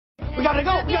gotta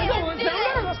go. We gotta go.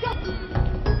 Let's go.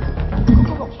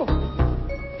 Go.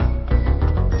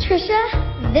 Trisha,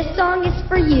 this song is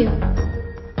for you.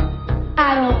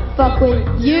 I don't fuck with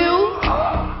you.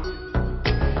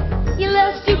 You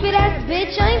little stupid ass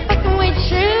bitch, I ain't fucking with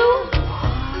you.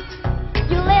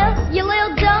 You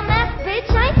little dumb ass bitch,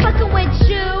 I ain't fucking with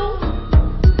you.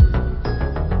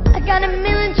 I got a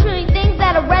million trillion things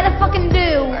that I'd rather fucking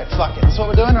do. Alright, fuck it. That's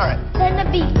what we're doing? Alright. Than to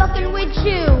be fucking with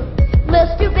you. Little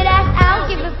stupid ass, I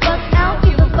don't give a fuck, I don't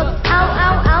give a fuck,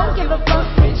 I don't give a fuck,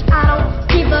 bitch. I don't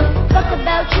give a fuck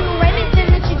about you or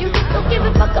anything that you do. Don't give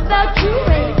a fuck about you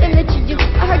or anything that you do.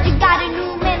 I heard you got a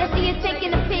new man, I see you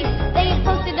taking a pic. They ain't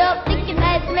posted up, thinking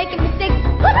that it's making mistakes.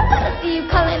 But I see you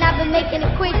calling, I've been making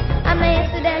it quick. I'ma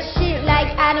answer that shit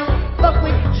like I don't fuck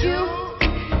with you.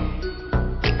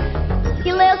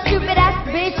 You little stupid ass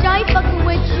bitch, I ain't fucking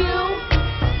with you.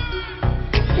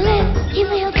 You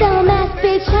little dumb ass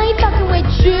bitch, I ain't fucking with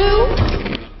you.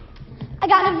 I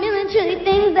got a million trillion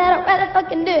things that I'd rather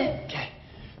fucking do. Okay.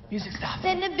 Music stop.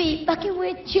 Than to be fucking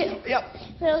with you. Yep.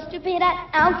 Little stupid ass,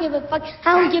 I don't give a fuck.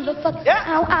 I don't give a fuck. Yeah.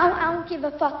 I don't give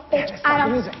a fuck, bitch. Yeah, I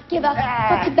don't music. give a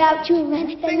fuck about you and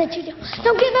anything that you do.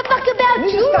 Don't give a fuck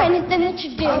about you or anything that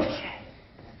you do. Okay.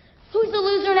 Who's the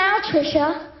loser now,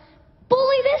 Trisha?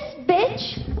 Bully this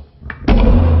bitch.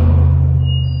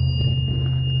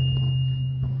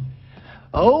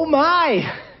 Oh my!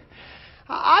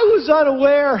 I was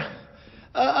unaware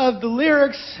of the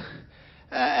lyrics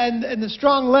and the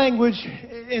strong language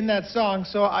in that song,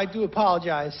 so I do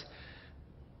apologize.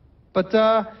 But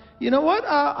you know what?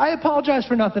 I apologize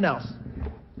for nothing else.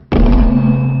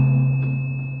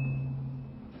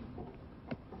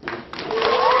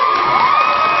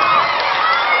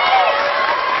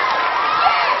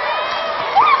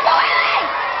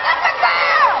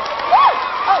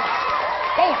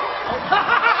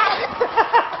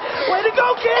 Way to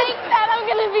go, kid! Think that I'm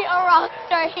gonna be a rock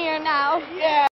star here now. Yeah.